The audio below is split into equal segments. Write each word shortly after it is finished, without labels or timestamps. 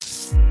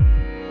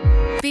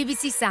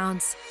BBC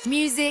Sounds.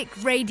 Music,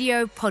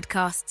 radio,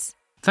 podcasts.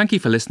 Thank you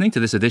for listening to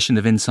this edition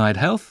of Inside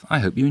Health. I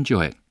hope you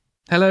enjoy it.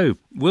 Hello,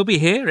 we'll be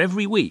here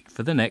every week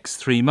for the next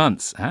 3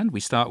 months, and we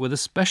start with a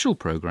special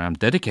programme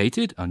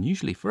dedicated,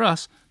 unusually for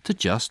us, to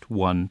just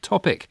one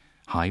topic,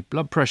 high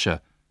blood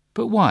pressure.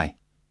 But why?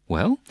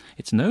 Well,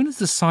 it's known as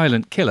the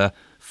silent killer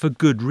for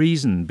good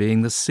reason,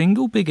 being the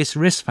single biggest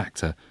risk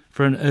factor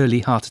for an early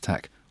heart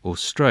attack or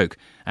stroke,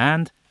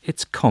 and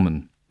it's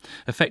common,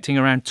 affecting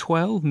around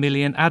 12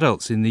 million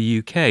adults in the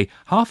UK,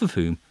 half of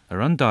whom are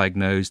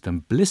undiagnosed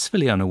and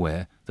blissfully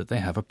unaware that they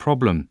have a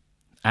problem.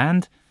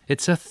 And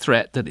it's a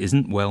threat that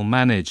isn't well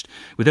managed,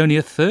 with only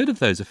a third of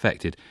those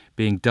affected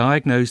being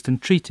diagnosed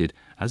and treated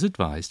as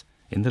advised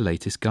in the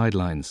latest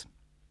guidelines.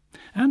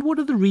 And what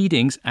do the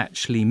readings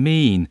actually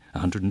mean?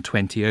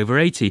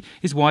 120/80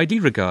 is widely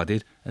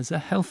regarded as a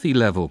healthy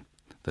level,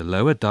 the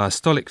lower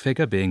diastolic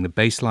figure being the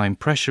baseline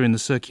pressure in the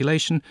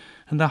circulation,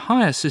 and the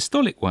higher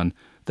systolic one,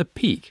 the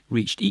peak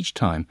reached each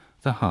time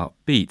the heart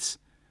beats.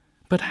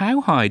 But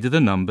how high do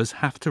the numbers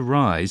have to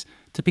rise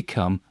to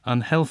become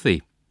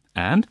unhealthy?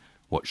 And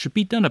what should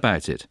be done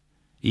about it?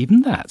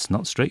 Even that's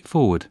not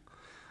straightforward.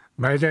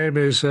 My name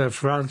is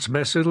Franz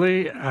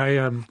Messerli. I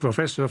am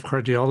Professor of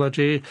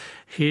Cardiology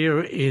here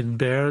in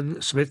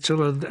Bern,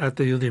 Switzerland at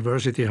the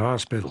University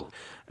Hospital.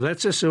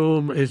 Let's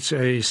assume it's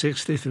a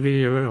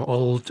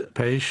 63-year-old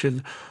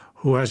patient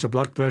who has a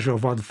blood pressure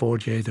of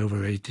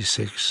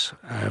 148/86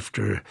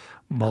 after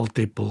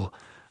multiple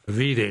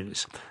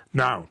readings.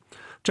 Now,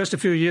 just a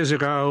few years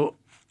ago,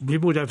 we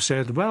would have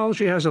said, well,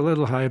 she has a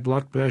little high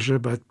blood pressure,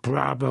 but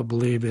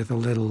probably with a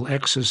little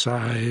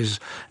exercise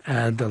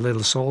and a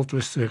little salt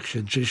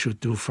restriction, she should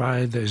do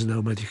fine. There's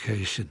no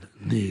medication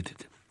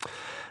needed.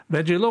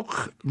 When you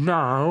look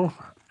now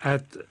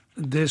at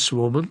this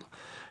woman,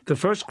 the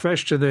first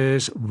question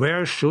is,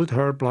 where should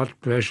her blood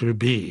pressure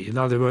be? In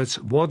other words,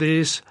 what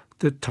is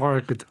the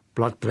target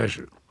blood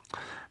pressure?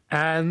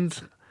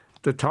 And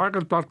the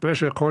target blood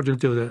pressure, according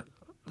to the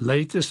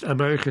latest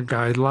American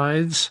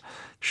guidelines,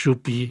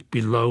 should be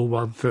below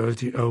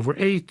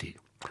 130/80.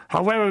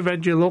 However,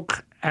 when you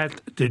look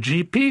at the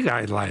GP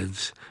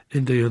guidelines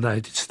in the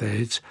United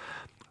States,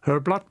 her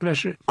blood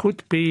pressure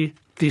could be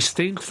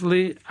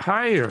distinctly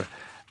higher,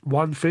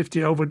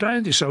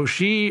 150/90, so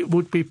she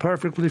would be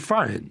perfectly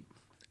fine.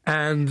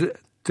 And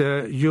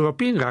the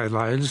European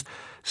guidelines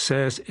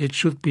says it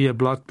should be a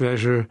blood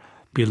pressure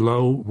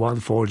below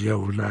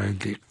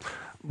 140/90.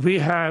 We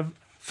have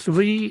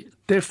 3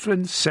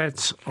 different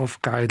sets of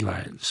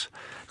guidelines.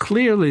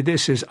 Clearly,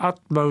 this is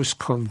utmost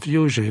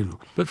confusion.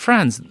 But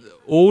Franz,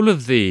 all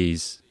of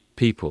these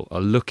people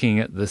are looking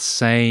at the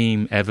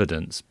same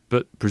evidence,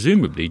 but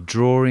presumably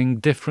drawing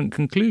different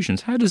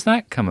conclusions. How does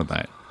that come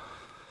about?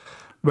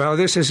 Well,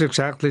 this is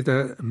exactly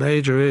the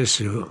major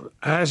issue.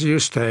 As you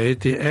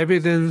state, the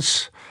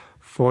evidence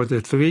for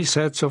the 3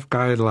 sets of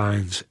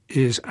guidelines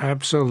is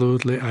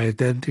absolutely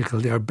identical.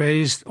 They are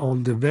based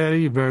on the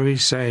very, very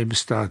same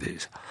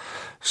studies.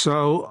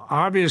 So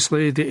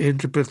obviously the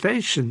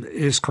interpretation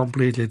is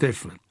completely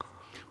different.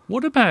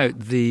 What about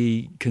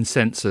the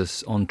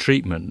consensus on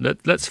treatment?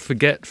 Let's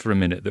forget for a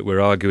minute that we're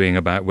arguing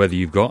about whether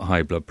you've got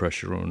high blood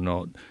pressure or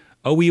not.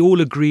 Are we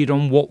all agreed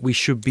on what we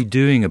should be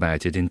doing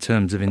about it in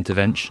terms of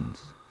interventions?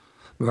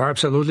 Well,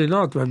 absolutely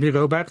not. When we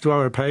go back to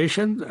our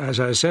patient, as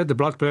I said, the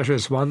blood pressure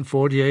is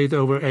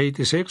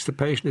 148/86. The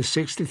patient is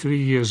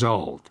 63 years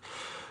old.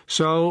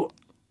 So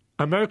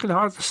American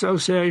Heart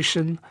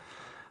Association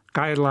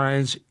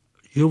guidelines,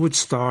 you would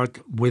start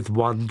with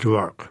 1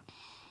 drug.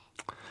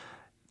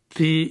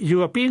 The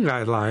European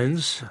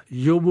guidelines,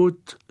 you would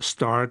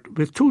start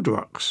with 2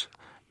 drugs.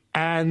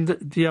 And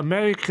the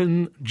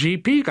American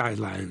GP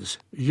guidelines,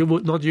 you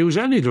would not use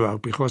any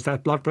drug because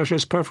that blood pressure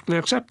is perfectly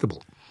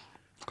acceptable.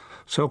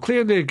 So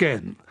clearly,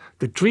 again,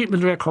 the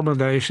treatment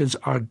recommendations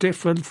are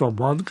different from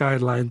one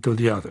guideline to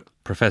the other.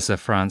 Professor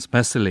Franz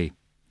Messerli.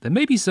 There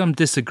may be some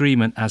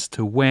disagreement as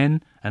to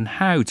when and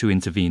how to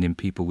intervene in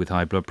people with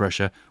high blood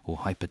pressure, or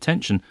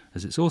hypertension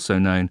as it's also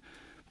known,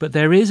 but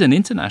there is an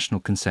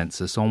international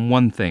consensus on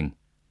one thing: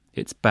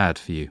 it's bad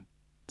for you.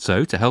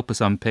 So, to help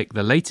us unpick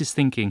the latest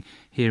thinking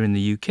here in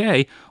the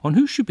UK on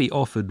who should be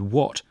offered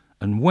what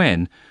and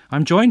when,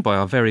 I'm joined by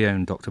our very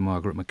own Dr.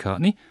 Margaret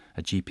McCartney,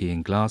 a GP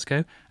in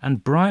Glasgow,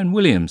 and Brian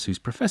Williams, who's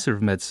Professor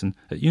of Medicine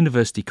at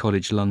University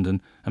College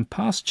London and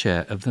past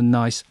chair of the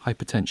NICE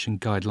Hypertension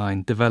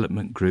Guideline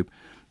Development Group.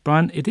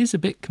 Brian, it is a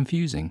bit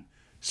confusing.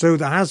 So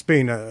there has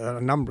been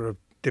a number of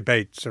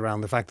debates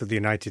around the fact that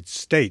the United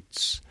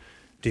States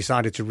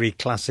decided to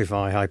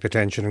reclassify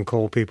hypertension and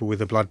call people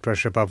with a blood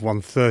pressure above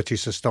 130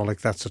 systolic,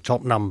 that's the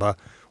top number,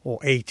 or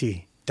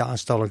 80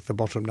 diastolic, the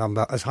bottom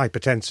number, as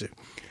hypertensive.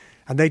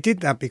 And they did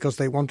that because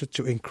they wanted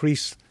to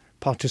increase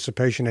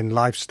participation in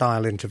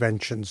lifestyle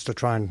interventions to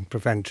try and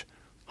prevent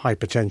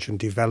hypertension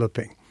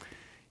developing.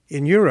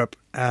 In Europe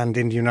and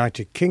in the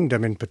United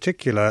Kingdom in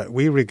particular,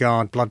 we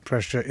regard blood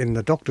pressure in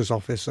the doctor's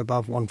office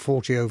above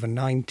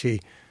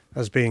 140/90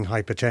 as being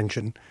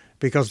hypertension,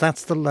 because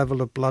that's the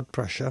level of blood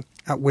pressure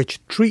at which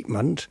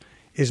treatment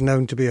is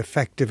known to be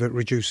effective at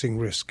reducing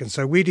risk. And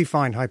so we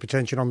define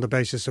hypertension on the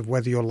basis of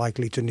whether you're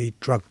likely to need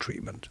drug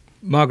treatment.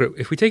 Margaret,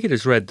 if we take it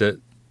as read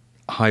that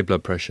high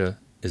blood pressure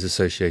is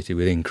associated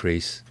with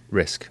increased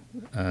risk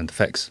and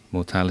affects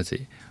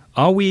mortality,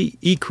 are we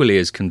equally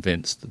as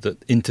convinced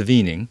that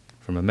intervening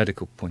from a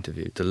medical point of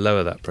view to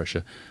lower that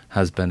pressure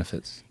has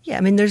benefits? Yeah,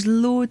 I mean, there's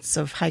loads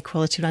of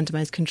high-quality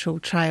randomised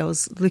controlled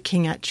trials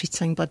looking at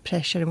treating blood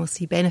pressure, and we'll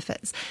see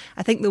benefits.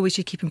 I think, though, we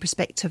should keep in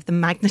perspective the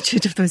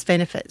magnitude of those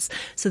benefits.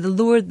 So the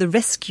lower the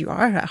risk you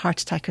are at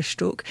heart attack or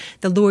stroke,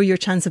 the lower your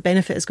chance of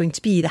benefit is going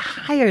to be. The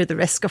higher the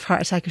risk of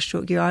heart attack or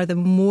stroke you are, the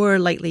more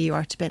likely you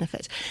are to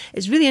benefit.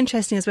 It's really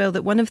interesting as well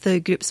that one of the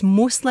groups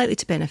most likely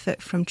to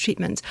benefit from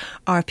treatment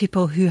are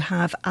people who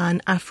have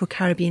an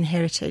Afro-Caribbean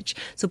heritage.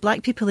 So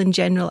black people in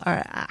general are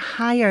at a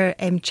higher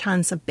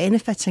chance of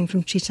benefiting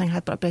from treating high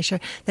blood pressure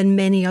than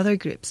many other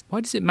groups.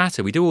 Why does it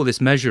matter? We do all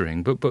this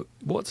measuring, but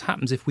what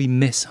happens if we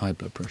miss high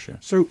blood pressure?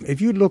 So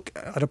if you look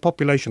at a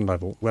population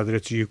level, whether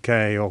it's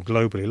UK or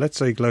globally, let's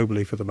say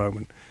globally for the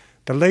moment,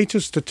 the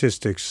latest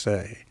statistics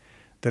say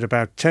that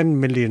about 10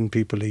 million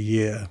people a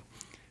year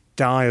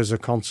die as a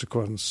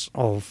consequence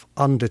of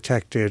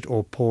undetected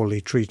or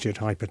poorly treated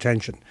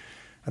hypertension.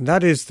 And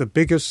that is the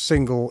biggest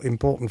single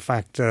important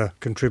factor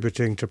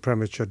contributing to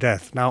premature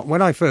death. Now,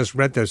 when I first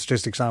read those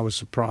statistics, I was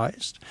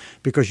surprised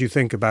because you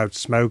think about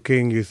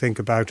smoking, you think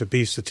about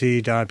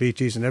obesity,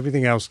 diabetes and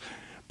everything else,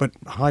 but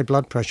high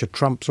blood pressure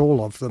trumps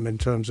all of them in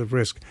terms of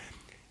risk.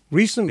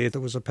 Recently,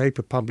 there was a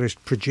paper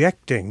published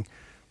projecting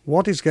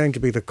what is going to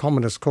be the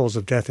commonest cause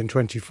of death in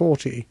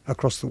 2040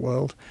 across the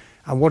world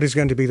and what is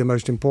going to be the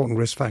most important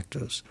risk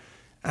factors.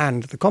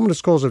 And the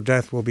commonest cause of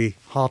death will be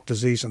heart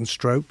disease and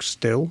stroke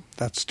still.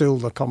 That's still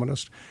the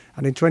commonest.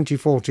 And in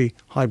 2040,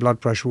 high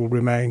blood pressure will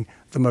remain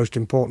the most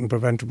important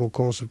preventable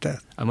cause of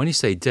death. And when you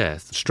say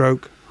death...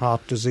 Stroke,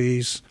 heart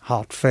disease,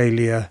 heart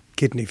failure,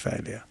 kidney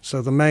failure.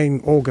 So the main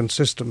organ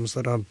systems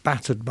that are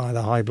battered by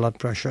the high blood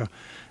pressure,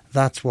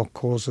 that's what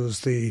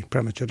causes the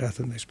premature death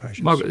in these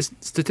patients. Margaret,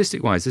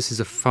 statistic-wise, this is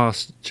a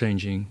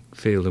fast-changing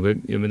field. I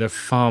mean, there are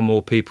far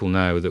more people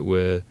now that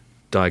we're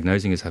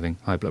diagnosing as having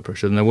high blood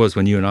pressure than there was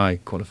when you and I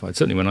qualified,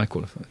 certainly when I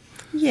qualified.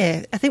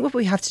 Yeah, I think what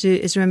we have to do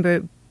is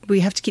remember we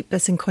have to keep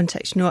this in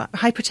context. You know,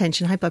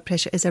 hypertension, high blood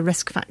pressure is a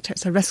risk factor.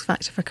 It's a risk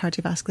factor for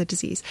cardiovascular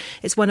disease.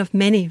 It's one of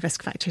many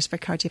risk factors for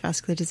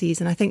cardiovascular disease.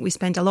 And I think we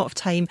spend a lot of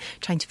time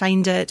trying to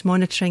find it,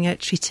 monitoring it,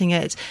 treating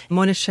it,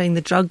 monitoring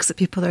the drugs that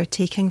people are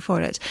taking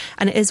for it.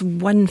 And it is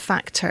one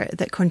factor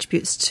that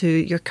contributes to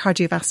your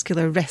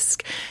cardiovascular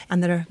risk.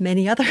 And there are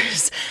many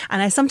others.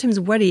 And I sometimes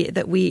worry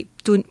that we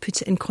don't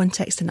put it in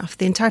context enough.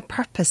 The entire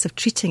purpose of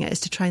treating it is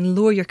to try and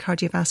lower your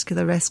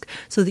cardiovascular risk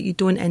so that you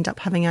don't end up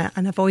having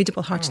an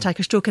avoidable heart attack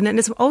or stroke. And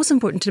it's also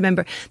important to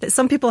remember that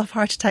some people have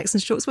heart attacks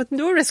and strokes with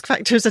no risk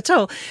factors at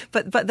all.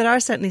 But there are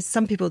certainly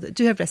some people that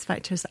do have risk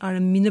factors that are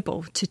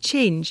amenable to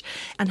change.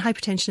 And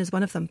hypertension is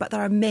one of them. But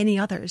there are many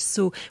others.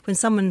 So when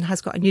someone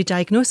has got a new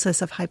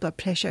diagnosis of high blood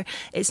pressure,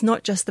 it's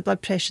not just the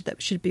blood pressure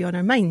that should be on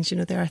our minds. You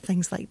know, there are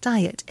things like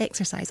diet,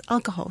 exercise,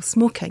 alcohol,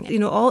 smoking, you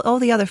know, all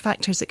the other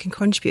factors that can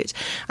contribute.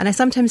 And I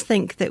sometimes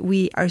think that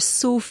we are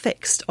so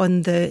fixed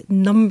on the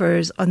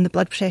numbers on the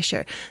blood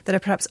pressure. There are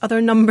perhaps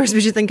other numbers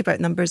we should think about,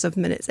 numbers of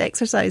minutes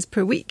exercise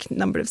per week,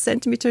 number of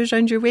centimetres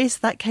around your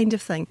waist, that kind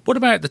of thing. What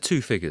about the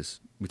two figures?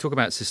 We talk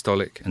about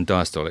systolic and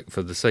diastolic.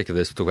 For the sake of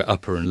this, we'll talk about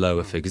upper and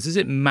lower figures. Does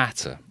it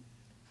matter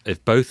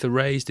if both are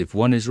raised, if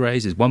one is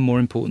raised? Is one more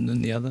important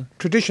than the other?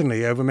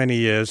 Traditionally, over many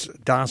years,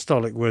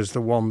 diastolic was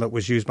the one that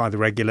was used by the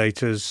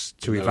regulators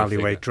to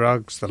evaluate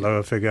drugs, the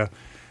lower figure.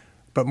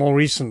 But more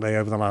recently,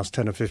 over the last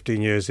 10 or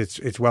 15 years,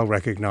 it's well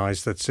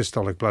recognised that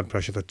systolic blood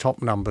pressure, the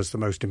top number, is the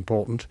most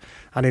important.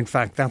 And in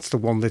fact, that's the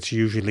one that's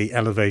usually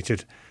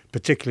elevated,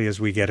 particularly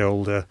as we get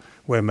older,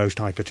 where most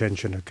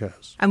hypertension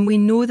occurs. And we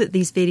know that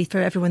these vary for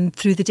everyone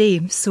through the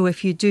day. So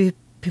if you do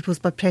people's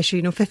blood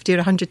pressure, 50 or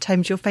 100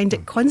 times, you'll find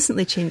it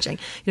constantly changing.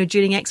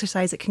 During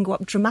exercise, it can go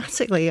up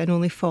dramatically and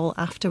only fall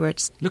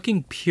afterwards.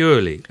 Looking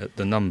purely at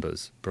the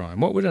numbers, Brian,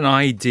 what would an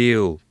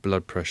ideal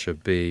blood pressure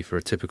be for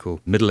a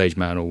typical middle-aged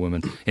man or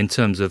woman in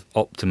terms of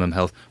optimum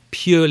health,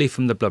 purely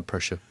from the blood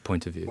pressure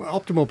point of view? Well,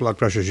 optimal blood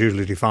pressure is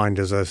usually defined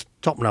as a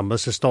top number,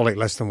 systolic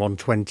less than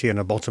 120, and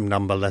a bottom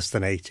number less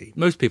than 80.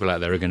 Most people out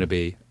there are going to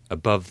be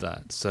above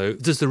that. So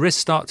does the risk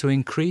start to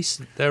increase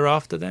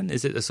thereafter then?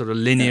 Is it a sort of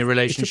linear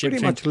relationship?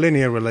 It's a pretty much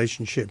linear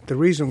relationship. The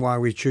reason why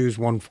we choose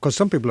one, because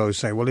some people always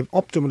say, well, if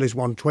optimal is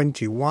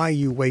 120, why are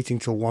you waiting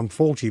till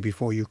 140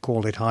 before you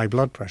call it high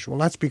blood pressure? Well,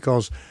 that's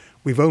because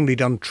we've only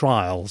done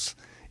trials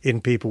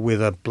in people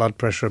with a blood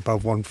pressure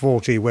above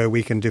 140 where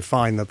we can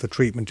define that the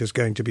treatment is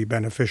going to be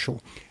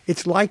beneficial.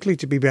 It's likely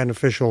to be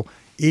beneficial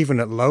even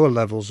at lower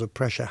levels of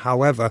pressure.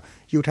 However,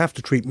 you'd have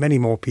to treat many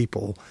more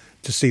people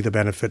to see the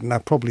benefit, and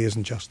that probably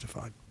isn't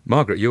justified.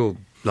 Margaret, you're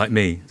like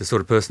me, the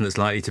sort of person that's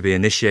likely to be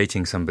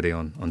initiating somebody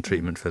on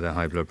treatment for their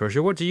high blood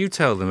pressure, what do you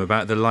tell them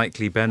about the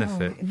likely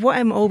benefit? What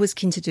I'm always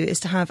keen to do is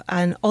to have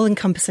an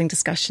all-encompassing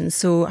discussion.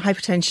 So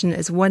hypertension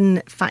is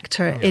one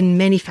factor in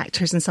many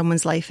factors in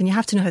someone's life, and you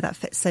have to know how that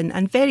fits in.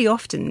 And very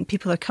often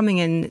people are coming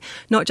in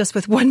not just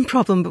with one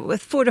problem, but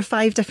with 4 or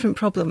 5 different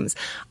problems,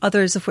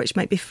 others of which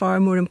might be far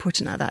more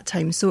important at that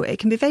time. So it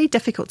can be very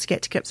difficult to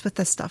get to grips with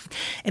this stuff.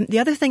 The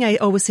other thing I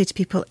always say to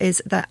people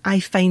is that I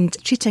find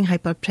treating high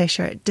blood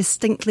pressure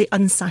distinctly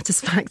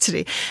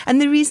unsatisfactory.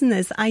 And the reason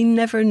is I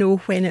never know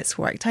when it's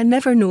worked. I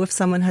never know if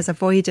someone has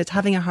avoided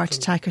having a heart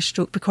attack or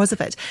stroke because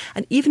of it.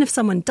 And even if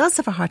someone does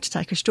have a heart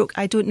attack or stroke,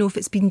 I don't know if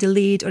it's been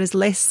delayed or is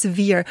less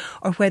severe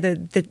or whether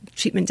the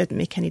treatment didn't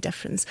make any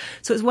difference.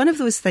 So it's one of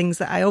those things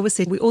that I always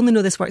say, we only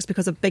know this works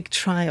because of big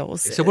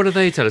trials. So what do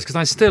they tell us? Because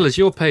I still, as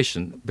your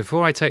patient,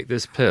 before I take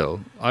this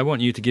pill, I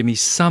want you to give me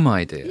some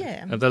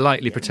idea of the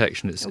likely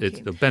protection,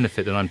 the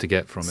benefit that I'm to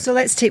get from it. So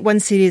let's take one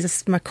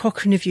series from a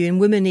Cochrane review. In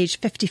women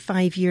aged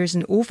 55 years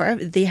and over,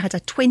 they had a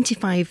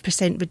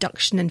 25%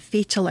 reduction in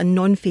fatal and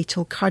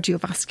non-fatal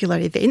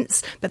cardiovascular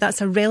events, but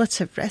that's a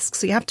relative risk.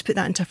 So you have to put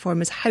that into a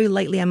form as how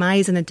likely am I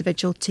as an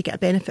individual to get a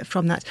benefit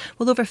from that?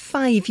 Well, over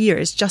 5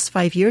 years, just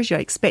 5 years, you're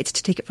expected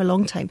to take it for a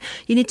long time.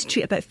 You need to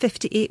treat about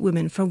 58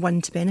 women for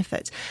one to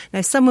benefit.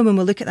 Now, some women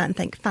will look at that and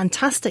think,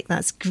 fantastic,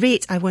 that's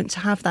great, I want to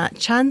have that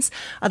chance.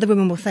 Other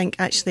women will think,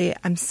 actually,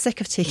 I'm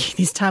sick of taking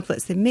these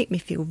tablets, they make me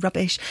feel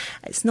rubbish,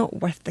 it's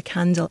not worth the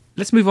candle.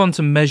 Let's move on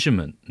to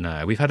measurement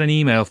now. We've had an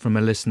email from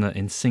a listener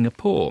in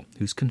Singapore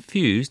who's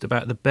confused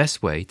about the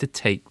best way to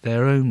take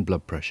their own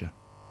blood pressure.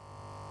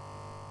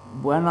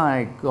 When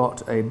I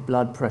got a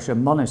blood pressure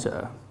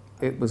monitor,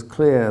 it was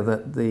clear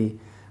that the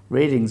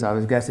readings I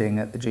was getting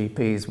at the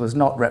GPs was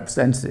not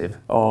representative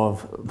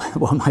of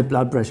what my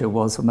blood pressure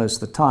was for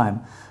most of the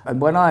time. And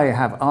when I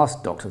have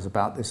asked doctors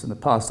about this in the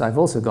past, I've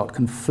also got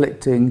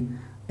conflicting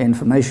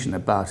information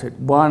about it.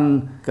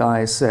 One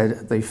guy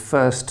said the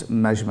first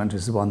measurement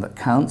is the one that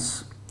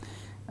counts,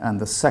 and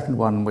the second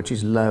one, which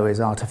is low, is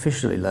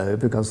artificially low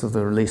because of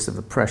the release of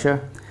the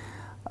pressure.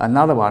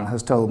 Another one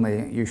has told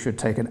me you should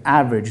take an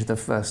average of the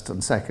first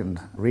and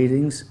second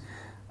readings,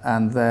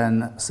 and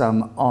then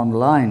some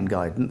online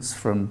guidance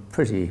from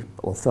pretty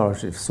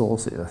authoritative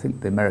sources. I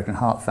think the American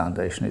Heart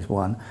Foundation is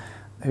one,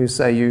 who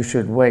say you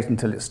should wait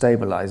until it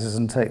stabilises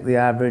and take the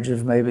average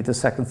of maybe the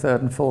second,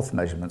 third and fourth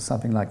measurements,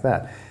 something like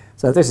that.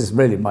 So this is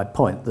really my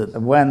point,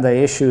 that when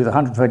they issue the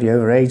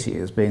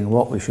 120/80 as being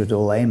what we should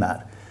all aim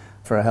at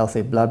for a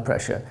healthy blood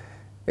pressure,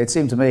 it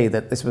seemed to me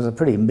that this was a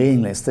pretty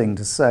meaningless thing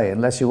to say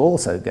unless you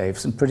also gave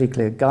some pretty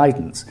clear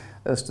guidance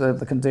as to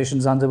the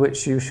conditions under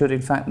which you should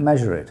in fact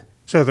measure it.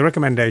 So the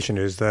recommendation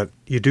is that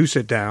you do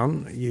sit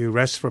down, you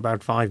rest for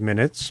about 5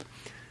 minutes,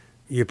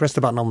 you press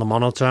the button on the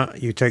monitor,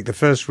 you take the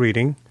first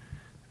reading,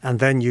 and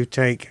then you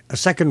take a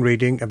second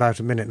reading about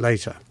a minute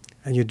later.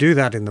 And you do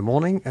that in the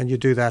morning and you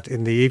do that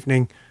in the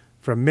evening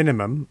for a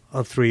minimum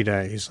of 3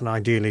 days, and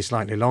ideally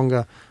slightly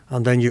longer,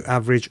 and then you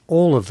average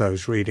all of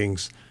those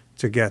readings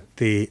to get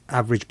the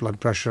average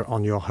blood pressure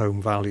on your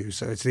home value.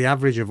 So it's the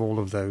average of all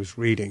of those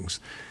readings.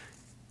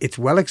 It's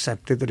well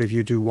accepted that if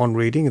you do one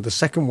reading, the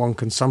second one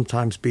can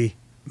sometimes be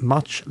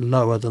much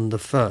lower than the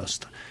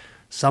first.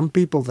 Some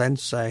people then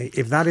say,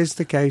 if that is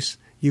the case,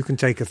 you can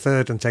take a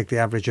third and take the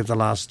average of the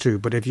last 2.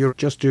 But if you're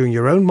just doing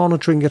your own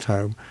monitoring at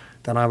home,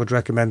 then I would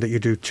recommend that you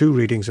do 2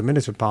 readings a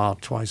minute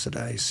apart twice a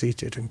day,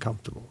 seated and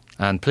comfortable.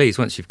 And please,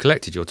 once you've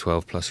collected your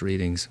 12 plus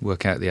readings,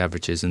 work out the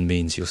averages and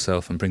means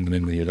yourself and bring them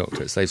in with your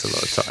doctor. It saves a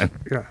lot of time.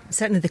 Yeah.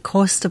 Certainly the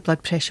cost of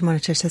blood pressure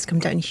monitors has come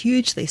down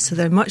hugely, so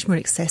they're much more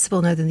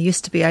accessible now than they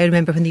used to be. I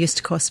remember when they used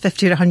to cost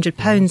 £50 or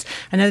 £100,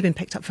 and now they've been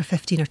picked up for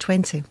 15 or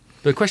 20.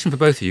 But a question for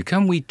both of you,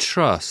 can we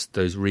trust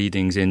those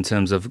readings in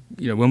terms of,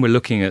 when we're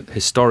looking at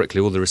historically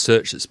all the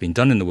research that's been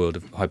done in the world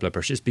of high blood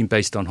pressure, it's been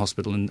based on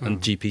hospital and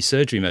GP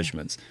surgery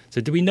measurements.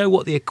 So do we know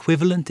what the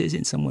equivalent is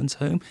in someone's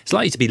home? It's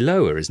likely to be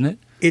lower, isn't it?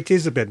 It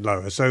is a bit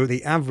lower. So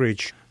the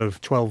average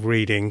of 12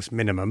 readings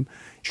minimum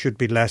should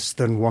be less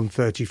than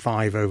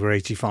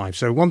 135/85.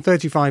 So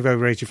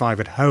 135/85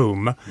 at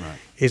home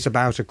is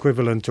about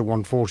equivalent to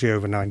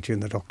 140/90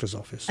 in the doctor's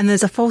office. And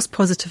there's a false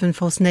positive and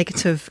false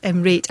negative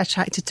rate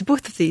attracted to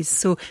both of these.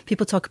 So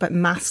people talk about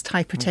masked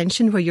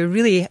hypertension, where you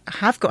really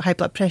have got high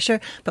blood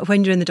pressure, but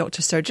when you're in the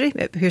doctor's surgery,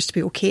 it appears to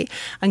be okay.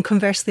 And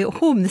conversely, at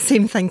home, the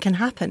same thing can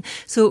happen.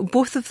 So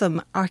both of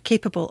them are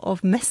capable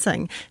of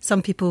missing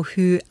some people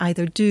who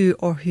either do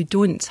or who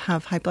don't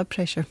have high blood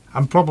pressure.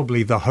 And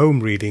probably the home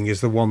reading is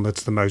the one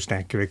that's the most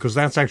accurate, because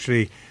that's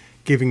actually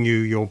giving you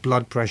your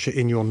blood pressure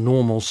in your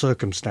normal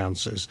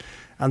circumstances.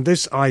 And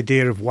this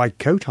idea of white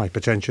coat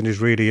hypertension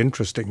is really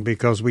interesting,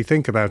 because we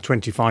think about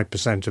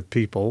 25% of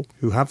people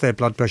who have their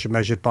blood pressure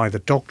measured by the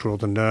doctor or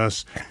the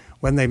nurse,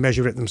 when they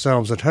measure it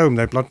themselves at home,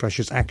 their blood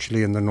pressure is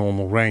actually in the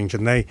normal range,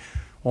 and they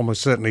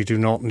almost certainly do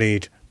not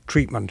need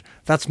treatment.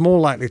 That's more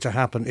likely to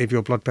happen if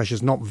your blood pressure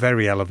is not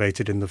very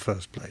elevated in the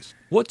first place.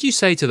 What do you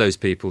say to those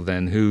people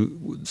then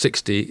who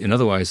 60 and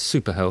otherwise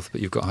super health,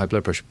 but you've got high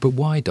blood pressure? But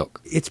why, Doc?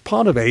 It's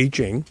part of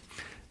aging.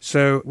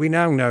 So we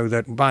now know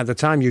that by the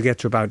time you get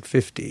to about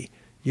 50,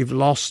 you've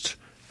lost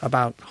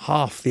about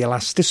half the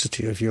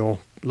elasticity of your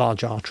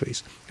large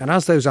arteries. And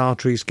as those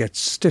arteries get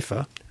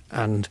stiffer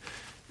and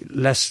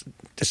less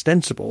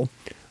distensible,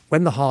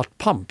 when the heart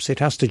pumps, it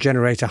has to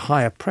generate a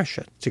higher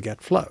pressure to get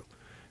flow.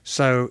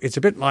 So it's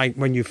a bit like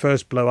when you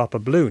first blow up a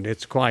balloon,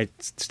 it's quite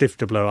stiff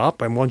to blow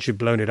up, and once you've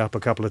blown it up a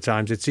couple of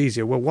times, it's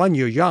easier. Well, when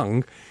you're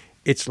young,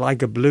 it's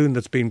like a balloon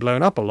that's been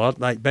blown up a lot.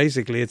 Like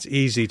basically, it's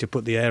easy to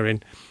put the air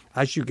in.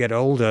 As you get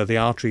older, the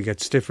artery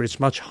gets stiffer. It's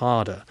much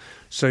harder.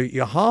 So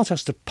your heart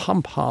has to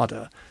pump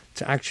harder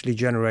to actually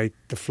generate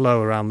the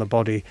flow around the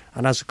body,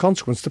 and as a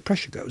consequence, the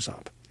pressure goes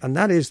up. And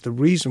that is the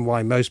reason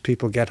why most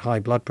people get high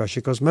blood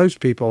pressure, because most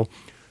people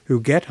who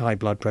get high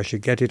blood pressure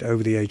get it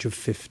over the age of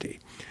 50.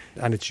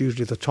 And it's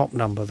usually the top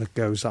number that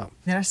goes up.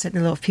 There are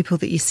certainly a lot of people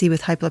that you see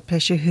with high blood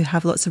pressure who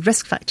have lots of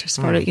risk factors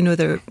for it. You know,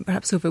 they're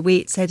perhaps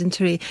overweight,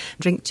 sedentary,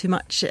 drink too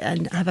much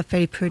and have a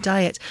very poor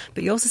diet.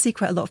 But you also see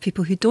quite a lot of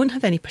people who don't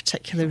have any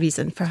particular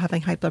reason for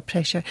having high blood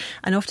pressure.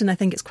 And often I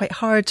think it's quite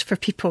hard for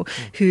people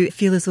who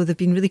feel as though they've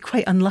been really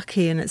quite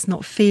unlucky and it's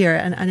not fair.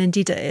 And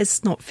indeed it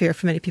is not fair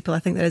for many people. I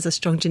think there is a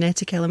strong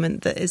genetic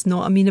element that is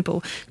not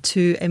amenable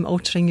to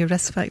altering your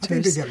risk factors.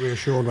 I think they get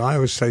reassured. I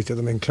always say to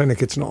them in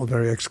clinic, it's not a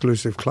very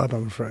exclusive club,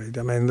 I'm afraid.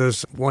 I mean,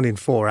 there's 1 in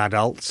 4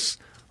 adults,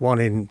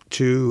 1 in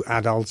 2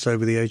 adults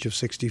over the age of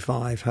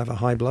 65 have a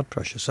high blood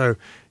pressure. So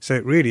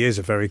it really is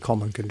a very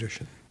common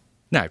condition.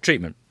 Now,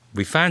 treatment.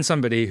 We found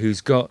somebody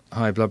who's got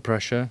high blood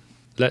pressure.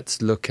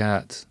 Let's look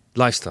at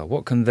lifestyle.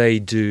 What can they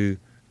do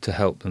to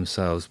help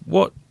themselves?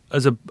 What,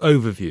 as an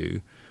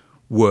overview,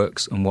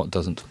 works and what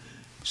doesn't?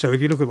 So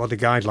if you look at what the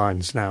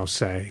guidelines now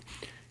say,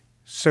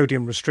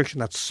 sodium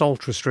restriction, that's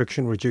salt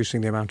restriction,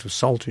 reducing the amount of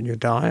salt in your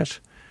diet,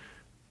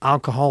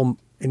 alcohol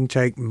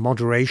intake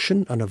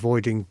moderation and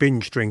avoiding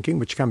binge drinking,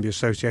 which can be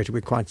associated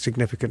with quite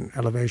significant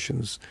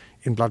elevations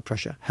in blood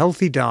pressure.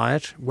 Healthy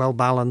diet,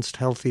 well-balanced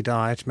healthy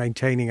diet,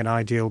 maintaining an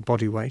ideal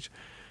body weight.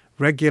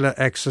 Regular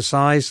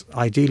exercise,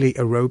 ideally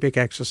aerobic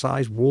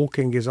exercise.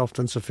 Walking is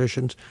often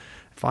sufficient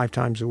 5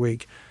 times a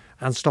week.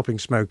 And stopping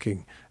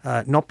smoking,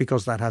 not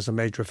because that has a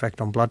major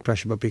effect on blood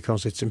pressure, but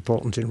because it's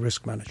important in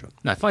risk management.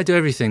 Now, if I do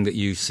everything that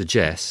you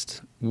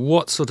suggest,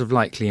 what sort of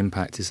likely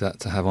impact is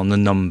that to have on the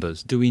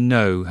numbers? Do we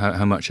know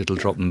how much it'll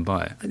drop them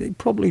by? It'll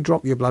probably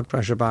drop your blood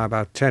pressure by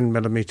about 10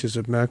 millimetres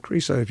of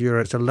mercury. So if you're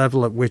at a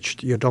level at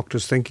which your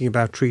doctor's thinking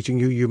about treating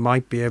you, you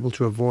might be able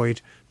to avoid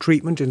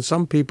treatment. In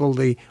some people,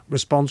 the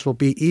response will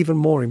be even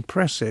more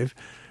impressive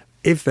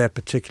if they're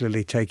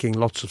particularly taking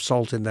lots of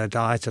salt in their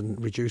diet,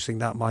 and reducing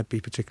that might be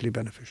particularly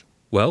beneficial.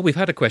 Well, we've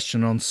had a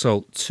question on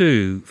salt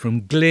too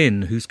from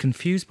Glyn, who's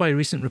confused by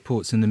recent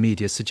reports in the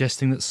media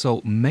suggesting that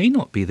salt may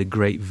not be the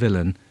great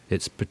villain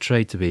it's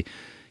portrayed to be.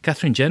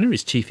 Catherine Jenner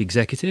is Chief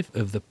Executive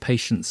of the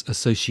Patients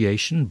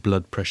Association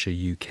Blood Pressure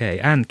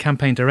UK and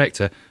Campaign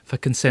Director for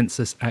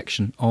Consensus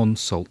Action on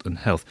Salt and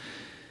Health.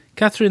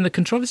 Catherine, the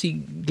controversy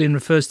Glyn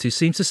refers to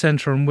seems to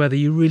centre on whether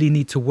you really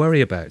need to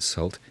worry about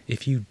salt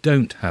if you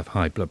don't have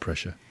high blood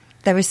pressure.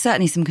 There is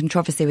certainly some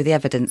controversy with the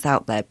evidence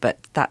out there, but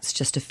that's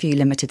just a few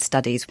limited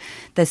studies.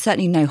 There's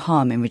certainly no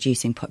harm in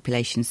reducing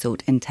population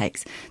salt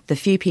intakes. The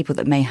few people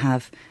that may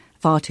have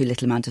far too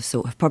little amount of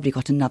salt have probably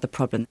got another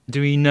problem.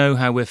 Do we know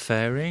how we're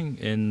faring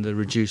in the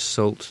reduced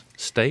salt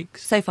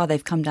stakes? So far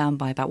they've come down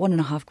by about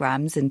 1.5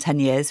 grams in 10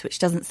 years, which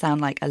doesn't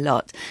sound like a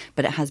lot,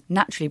 but it has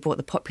naturally brought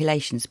the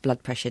population's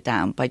blood pressure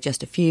down by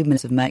just a few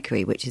millimeters of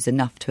mercury, which is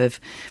enough to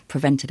have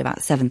prevented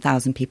about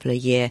 7,000 people a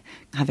year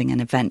having an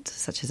event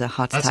such as a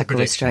heart attack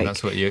or a stroke.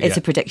 That's what it's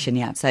a prediction,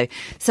 yeah. So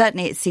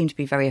certainly it seemed to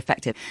be very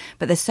effective,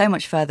 but there's so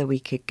much further we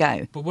could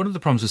go. But one of the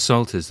problems with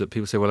salt is that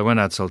people say, well, I won't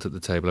add salt at the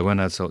table, I won't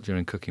add salt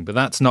during cooking, but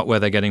that's not where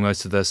they're getting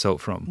most of their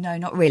salt from. No,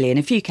 not really. In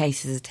a few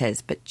cases it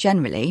is, but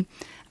generally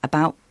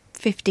about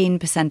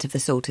 15% of the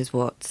salt is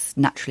what's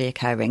naturally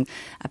occurring.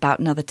 About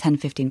another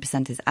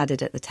 10-15% is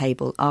added at the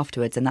table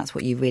afterwards, and that's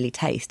what you really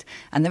taste.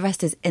 And the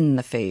rest is in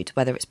the food,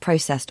 whether it's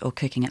processed or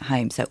cooking at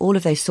home. So all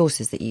of those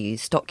sauces that you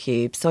use, stock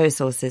cubes, soy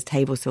sauces,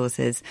 table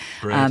sauces,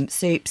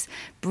 soups,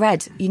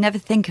 bread. You never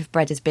think of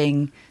bread as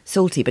being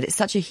salty, but it's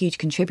such a huge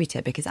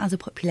contributor because as a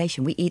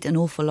population we eat an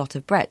awful lot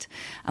of bread.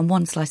 And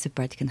one slice of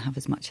bread can have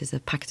as much as a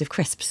packet of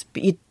crisps,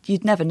 but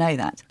you'd never know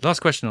that. Last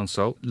question on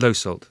salt, low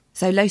salt.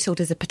 So low salt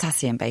is a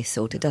potassium-based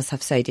salt. It does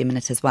have sodium in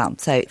it as well.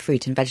 So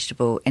fruit and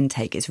vegetable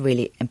intake is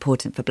really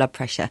important for blood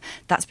pressure.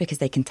 That's because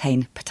they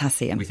contain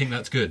potassium. We think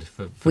that's good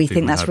for we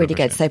think that's really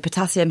good. So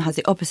potassium has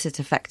the opposite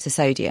effect to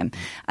sodium.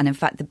 And in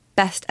fact, the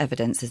best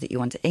evidence is that you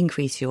want to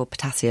increase your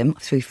potassium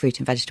through fruit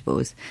and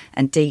vegetables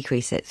and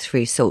decrease it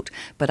through salt.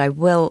 But I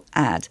will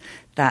add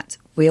that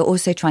we are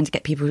also trying to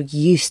get people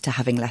used to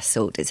having less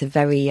salt. It's a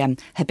very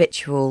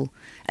habitual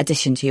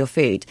addition to your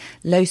food.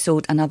 Low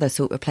salt and other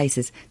salt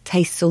replacers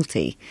taste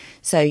salty,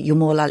 so you're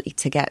more likely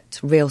to get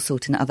real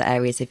salt in other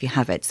areas if you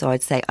have it. So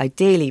I'd say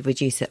ideally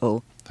reduce it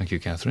all. Thank you,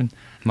 Catherine.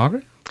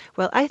 Margaret?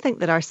 Well, I think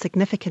there are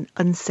significant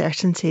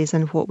uncertainties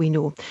in what we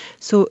know.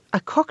 So a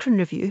Cochrane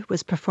review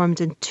was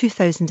performed in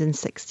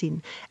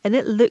 2016, and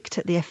it looked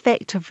at the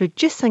effect of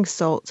reducing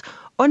salt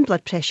on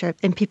blood pressure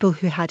in people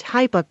who had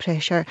high blood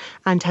pressure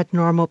and had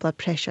normal blood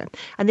pressure.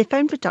 And they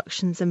found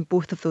reductions in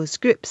both of those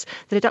groups.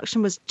 The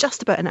reduction was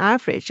just about an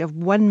average of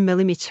 1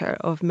 millimetre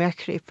of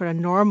mercury for a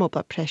normal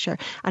blood pressure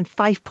and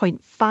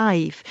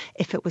 5.5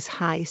 if it was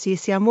high. So you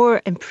see a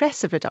more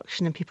impressive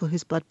reduction in people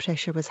whose blood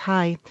pressure was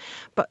high.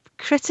 But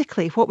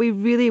critically, what we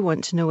really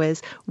want to know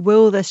is,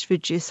 will this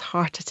reduce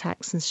heart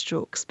attacks and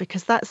strokes?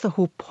 Because that's the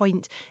whole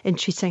point in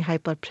treating high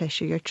blood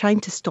pressure. You're trying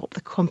to stop the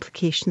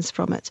complications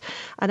from it.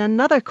 And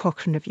another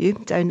Cochrane review,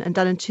 done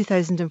in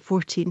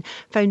 2014,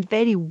 found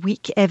very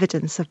weak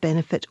evidence of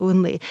benefit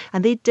only,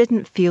 and they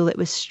didn't feel it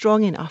was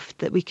strong enough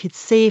that we could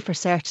say for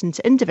certain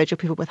to individual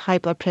people with high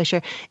blood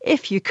pressure,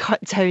 if you cut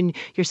down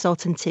your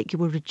salt intake, you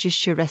will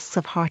reduce your risks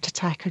of heart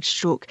attack or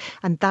stroke.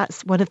 And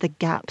that's one of the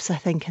gaps, I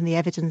think, in the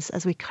evidence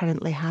as we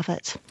currently have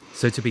it.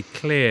 So to be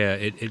clear,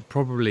 it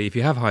probably, if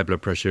you have high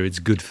blood pressure, it's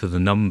good for the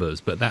numbers,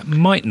 but that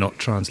might not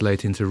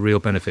translate into real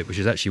benefit, which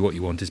is actually what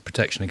you want, is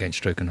protection against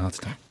stroke and heart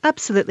attack.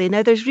 Absolutely.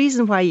 Now, there's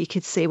reason why you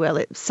could say, well,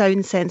 it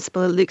sounds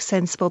sensible, it looks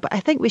sensible, but I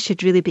think we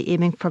should really be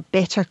aiming for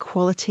better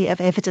quality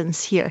of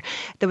evidence here.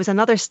 There was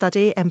another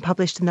study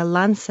published in The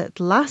Lancet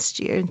last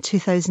year, in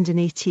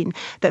 2018,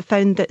 that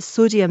found that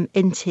sodium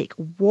intake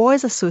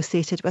was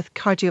associated with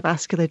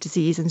cardiovascular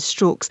disease and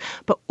strokes,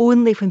 but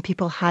only when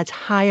people had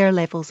higher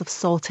levels of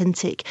salt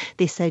intake.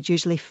 They said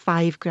usually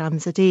 5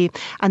 grams a day.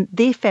 And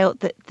they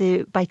felt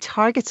that by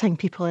targeting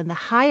people in the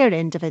higher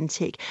end of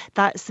intake,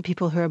 that's the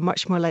people who are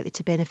much more likely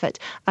to benefit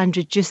and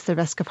reduce the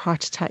risk of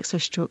heart attacks or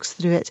strokes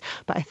through it.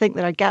 But I think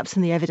there are gaps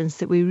in the evidence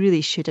that we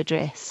really should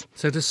address.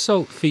 So does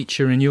salt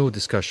feature in your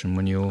discussion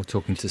when you're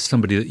talking to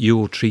somebody that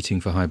you're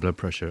treating for high blood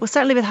pressure? Well,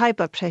 certainly with high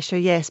blood pressure,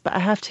 yes, but I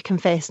have to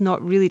confess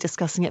not really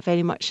discussing it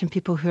very much in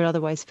people who are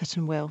otherwise fit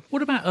and well.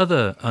 What about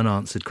other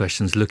unanswered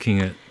questions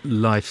looking at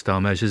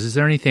lifestyle measures? Is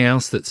there anything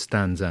else that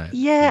stands out?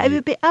 Yeah, it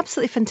would be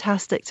absolutely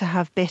fantastic to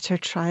have better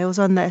trials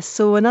on this.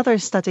 So another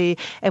study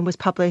was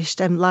published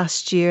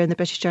last year in the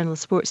British Journal of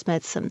Sports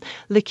Medicine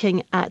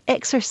looking at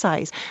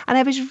exercise. And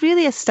I was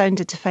really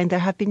astounded to find there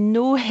have been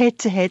no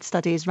head-to-head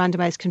studies,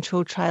 randomised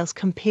controlled trials,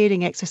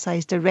 comparing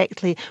exercise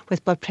directly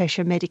with blood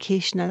pressure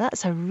medication. Now,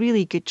 that's a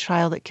really good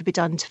trial that could be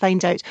done to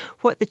find out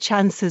what the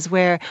chances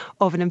were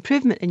of an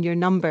improvement in your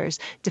numbers,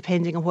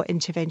 depending on what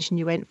intervention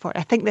you went for.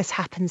 I think this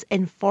happens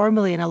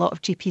informally in a lot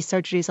of GP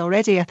surgeries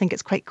already. I think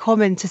it's quite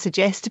common to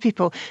suggest to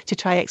people to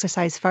try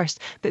exercise first,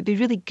 but it'd be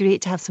really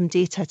great to have some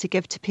data to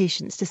give to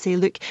patients to say,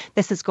 look,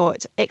 this has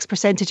got X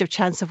percentage of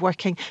chance of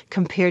working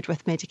compared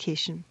with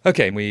medication.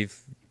 OK,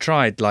 we've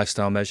tried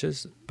lifestyle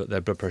measures, but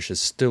their blood pressure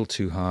is still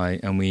too high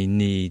and we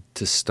need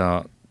to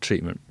start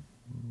treatment.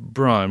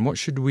 Brian, what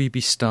should we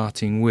be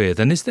starting with?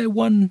 And is there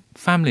one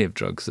family of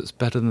drugs that's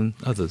better than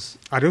others?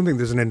 I don't think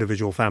there's an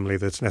individual family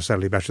that's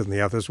necessarily better than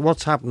the others.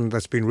 What's happened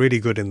that's been really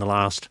good in the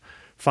last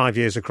 5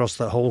 years across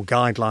the whole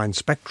guideline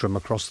spectrum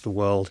across the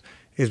world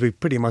is we've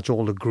pretty much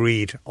all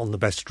agreed on the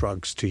best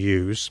drugs to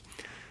use.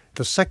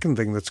 The second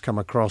thing that's come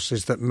across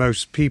is that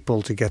most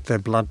people, to get their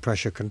blood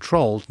pressure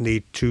controlled,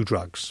 need 2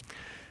 drugs.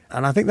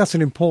 And I think that's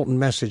an important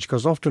message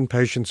because often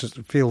patients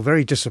feel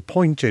very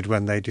disappointed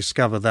when they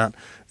discover that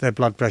their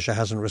blood pressure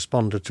hasn't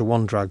responded to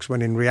 1 drug,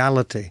 when in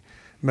reality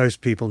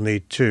most people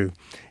need 2.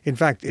 In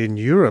fact, in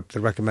Europe, the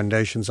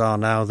recommendations are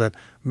now that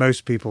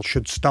most people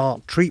should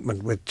start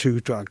treatment with 2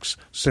 drugs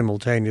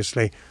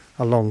simultaneously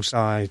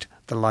alongside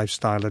the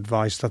lifestyle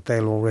advice that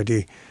they'll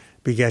already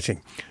be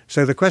getting.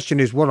 So the question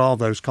is, what are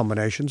those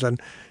combinations? And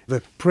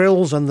the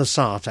prils and the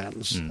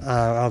sartans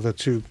are the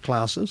 2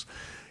 classes,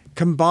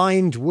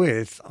 combined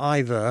with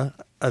either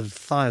a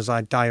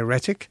thiazide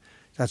diuretic,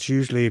 that's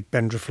usually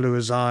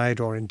bendrofluozide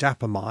or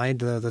indapamide,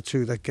 they're the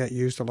 2 that get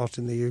used a lot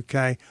in the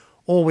UK,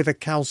 or with a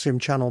calcium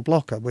channel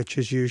blocker, which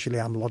is usually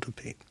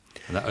amlodipine.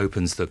 And that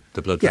opens the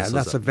blood vessels.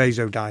 Yeah, that's up. A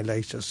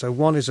vasodilator. So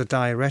one is a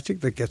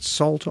diuretic that gets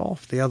salt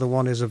off. The other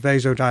one is a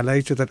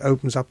vasodilator that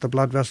opens up the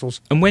blood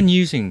vessels. And when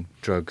using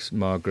drugs,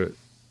 Margaret,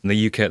 in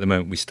the UK at the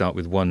moment we start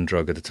with 1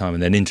 drug at a time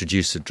and then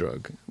introduce a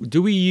drug.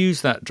 Do we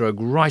use that drug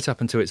right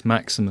up until its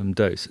maximum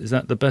dose? Is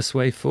that the best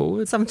way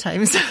forward?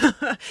 Sometimes.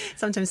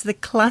 Sometimes. The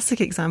classic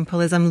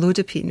example is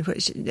amlodipine,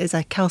 which is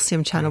a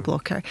calcium channel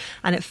blocker,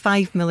 and at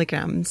 5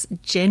 milligrams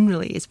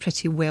generally is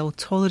pretty well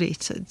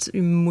tolerated.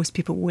 Most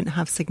people won't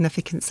have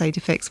significant side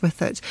effects with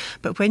it.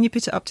 But when you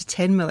put it up to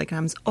 10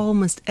 milligrams,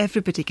 almost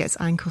everybody gets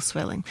ankle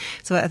swelling.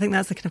 So I think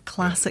that's the kind of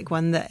classic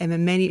one that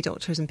many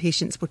doctors and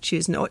patients will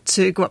choose not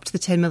to go up to the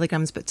 10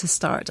 milligrams, but to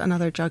start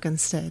another drug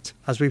instead.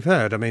 As we've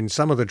heard,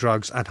 some of the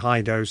drugs at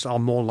high dose are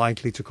more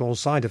likely to cause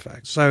side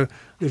effects. So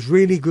there's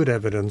really good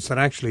evidence that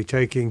actually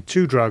taking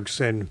 2 drugs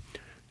in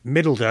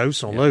middle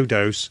dose or low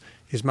dose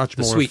is much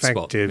more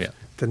effective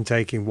than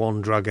taking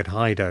 1 drug at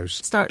high dose.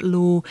 Start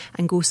low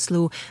and go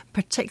slow,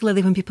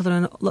 particularly when people are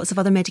on lots of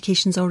other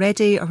medications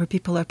already or where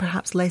people are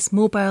perhaps less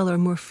mobile or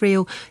more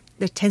frail.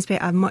 there tends to be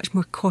a much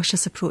more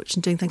cautious approach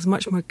and doing things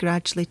much more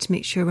gradually to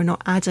make sure we're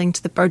not adding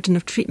to the burden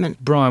of treatment.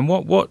 Brian,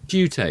 what do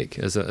you take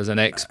as an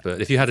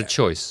expert if you had a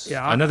choice?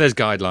 Yeah, I know there's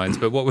guidelines,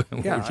 but what would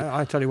you...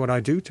 I tell you what I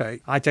do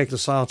take. I take the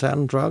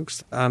sartan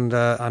drugs and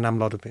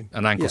amlodipine.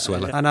 An ankle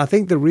sweller. And I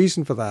think the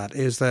reason for that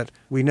is that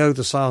we know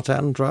the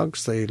sartan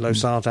drugs, the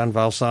losartan,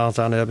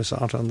 valsartan,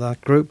 irbesartan,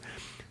 that group,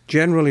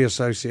 generally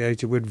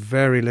associated with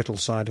very little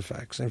side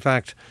effects. In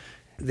fact,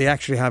 they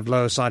actually have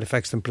lower side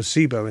effects than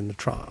placebo in the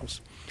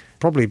trials,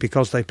 probably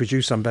because they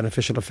produce some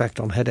beneficial effect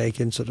on headache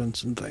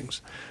incidence and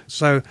things.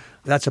 So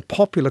that's a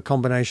popular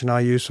combination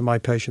I use for my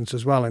patients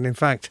as well. And in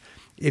fact,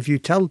 if you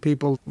tell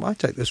people, I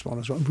take this one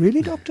as well,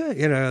 really, doctor?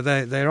 You know,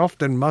 they're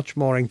often much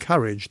more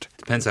encouraged.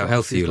 Depends how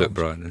healthy you look,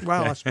 Brian.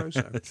 Well, I suppose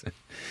so.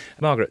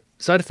 Margaret,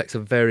 side effects are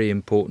very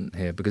important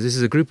here because this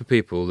is a group of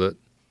people that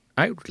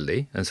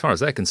outwardly, as far as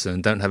they're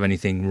concerned, don't have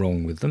anything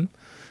wrong with them.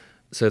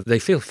 So they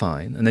feel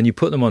fine, and then you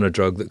put them on a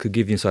drug that could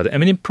give you side effects. I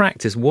mean, in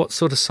practice, what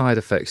sort of side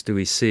effects do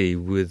we see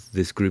with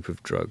this group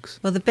of drugs?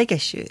 Well, the big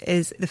issue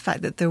is the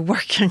fact that they're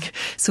working.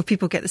 So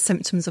people get the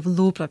symptoms of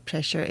low blood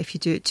pressure if you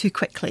do it too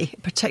quickly,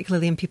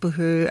 particularly in people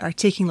who are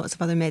taking lots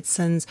of other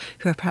medicines,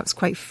 who are perhaps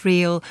quite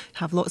frail,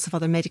 have lots of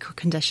other medical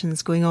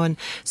conditions going on.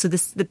 So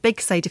the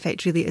big side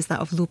effect really is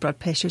that of low blood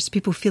pressure. So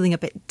people feeling a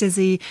bit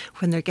dizzy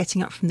when they're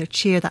getting up from their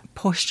chair, that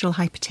postural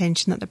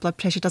hypertension, that their blood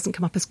pressure doesn't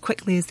come up as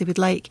quickly as they would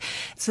like.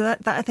 So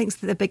that I think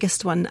is the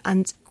biggest one.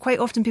 And quite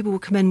often people will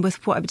come in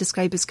with what I would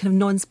describe as kind of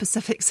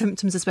non-specific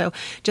symptoms as well,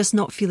 just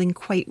not feeling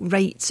quite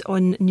right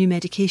on new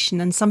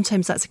medication. And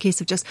sometimes that's a case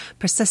of just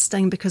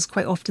persisting because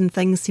quite often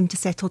things seem to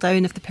settle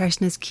down if the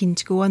person is keen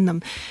to go on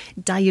them.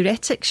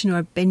 Diuretics,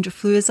 or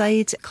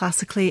bendrafluozide,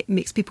 classically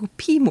makes people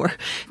pee more.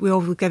 We all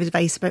will give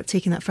advice about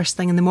taking that first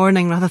thing in the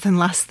morning rather than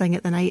last thing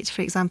at the night,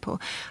 for example.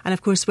 And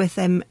of course with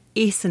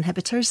ACE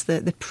inhibitors,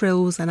 the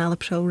prils,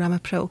 enalapril,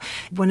 ramipril,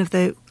 one of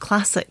the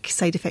classic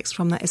side effects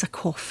from that is a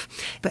cough.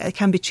 But it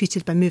can be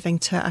treated by moving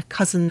to a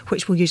cousin,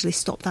 which will usually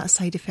stop that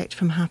side effect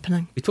from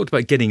happening. We talked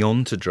about getting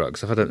on to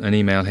drugs. I've had an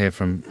email here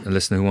from a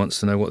listener who wants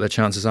to know what their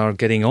chances are of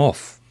getting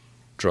off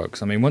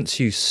drugs. I mean, once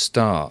you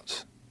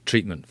start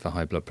treatment for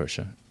high blood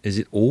pressure, is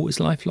it always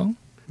lifelong?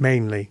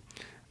 Mainly.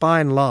 By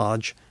and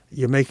large,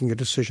 you're making a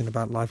decision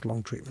about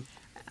lifelong treatment.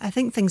 I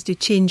think things do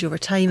change over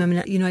time. I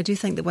mean, I do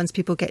think that once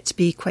people get to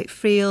be quite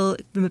frail,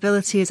 the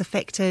mobility is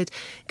affected,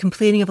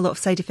 complaining of a lot of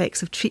side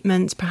effects of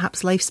treatment,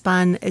 perhaps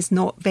lifespan is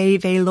not very,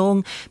 very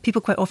long.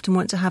 People quite often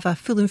want to have a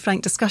full and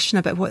frank discussion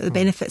about what the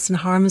benefits and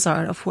harms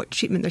are of what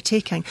treatment they're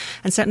taking.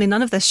 And certainly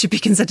none of this should be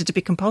considered to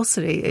be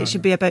compulsory. It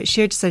should be about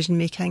shared decision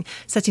making,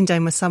 sitting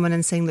down with someone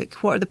and saying, look,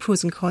 what are the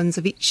pros and cons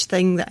of each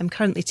thing that I'm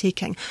currently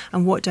taking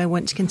and what do I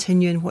want to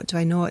continue and what do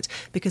I not?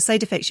 Because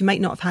side effects you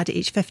might not have had at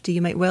age 50,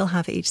 you might well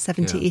have at age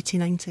 70, 80,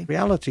 90.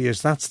 Reality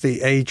is that's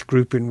the age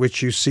group in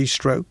which you see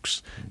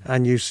strokes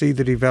and you see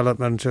the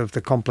development of the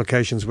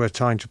complications we're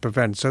trying to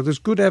prevent. So there's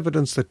good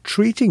evidence that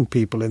treating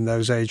people in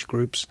those age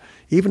groups,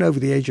 even over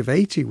the age of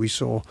 80, we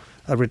saw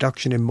a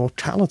reduction in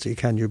mortality,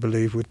 can you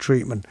believe, with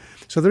treatment.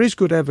 So there is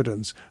good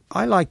evidence.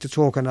 I like to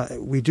talk, and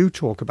we do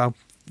talk about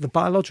the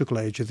biological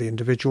age of the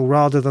individual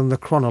rather than the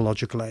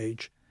chronological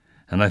age.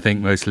 And I think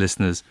most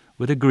listeners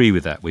would agree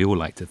with that. We all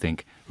like to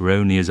think we're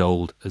only as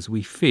old as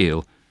we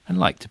feel and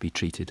like to be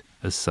treated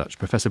as such.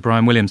 Professor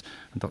Brian Williams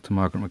and Dr.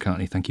 Margaret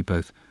McCartney, thank you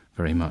both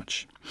very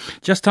much.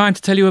 Just time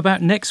to tell you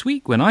about next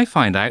week when I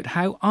find out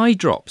how eye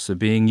drops are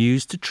being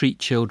used to treat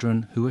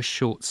children who are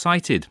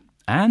short-sighted,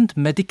 and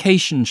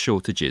medication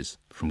shortages,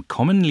 from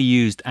commonly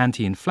used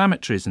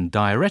anti-inflammatories and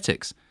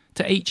diuretics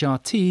to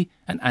HRT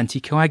and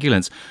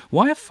anticoagulants.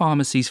 Why are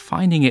pharmacies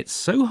finding it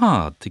so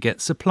hard to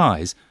get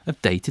supplies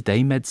of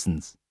day-to-day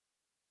medicines?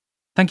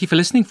 Thank you for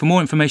listening. For more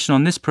information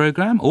on this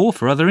programme or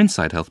for other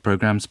Inside Health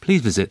programmes,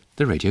 please visit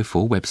the Radio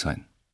 4 website.